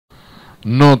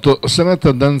Noto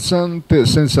Serata danzante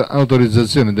senza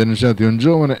autorizzazioni, denunciati un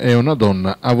giovane e una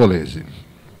donna avolesi.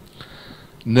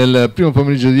 Nel primo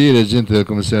pomeriggio di ieri, agenti del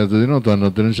Commissariato di Noto hanno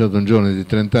denunciato un giovane di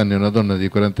 30 anni e una donna di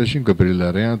 45 per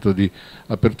il reato di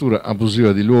apertura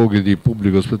abusiva di luoghi di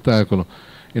pubblico spettacolo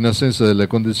in assenza delle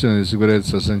condizioni di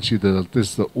sicurezza sancite dal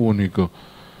testo unico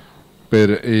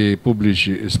per i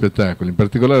pubblici spettacoli. In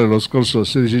particolare lo scorso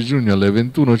 16 giugno alle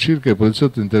 21 circa i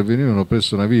poliziotti intervenivano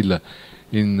presso una villa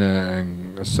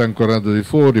in San Corrado di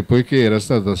Fuori poiché era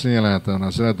stata segnalata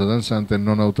una serata danzante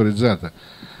non autorizzata.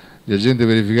 Gli agenti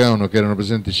verificavano che erano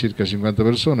presenti circa 50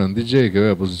 persone e un DJ che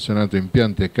aveva posizionato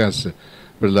impianti e casse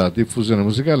per la diffusione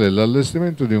musicale e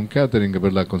l'allestimento di un catering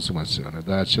per la consumazione.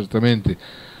 Da accertamenti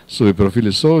sui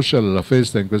profili social la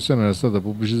festa in questione era stata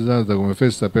pubblicizzata come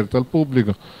festa aperta al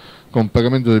pubblico con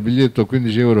pagamento del biglietto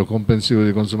 15 euro comprensivo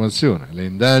di consumazione. Le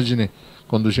indagini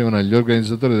conducevano agli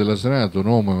organizzatori della serata, un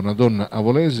uomo e una donna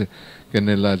avolesi, che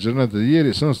nella giornata di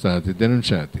ieri sono stati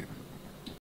denunciati.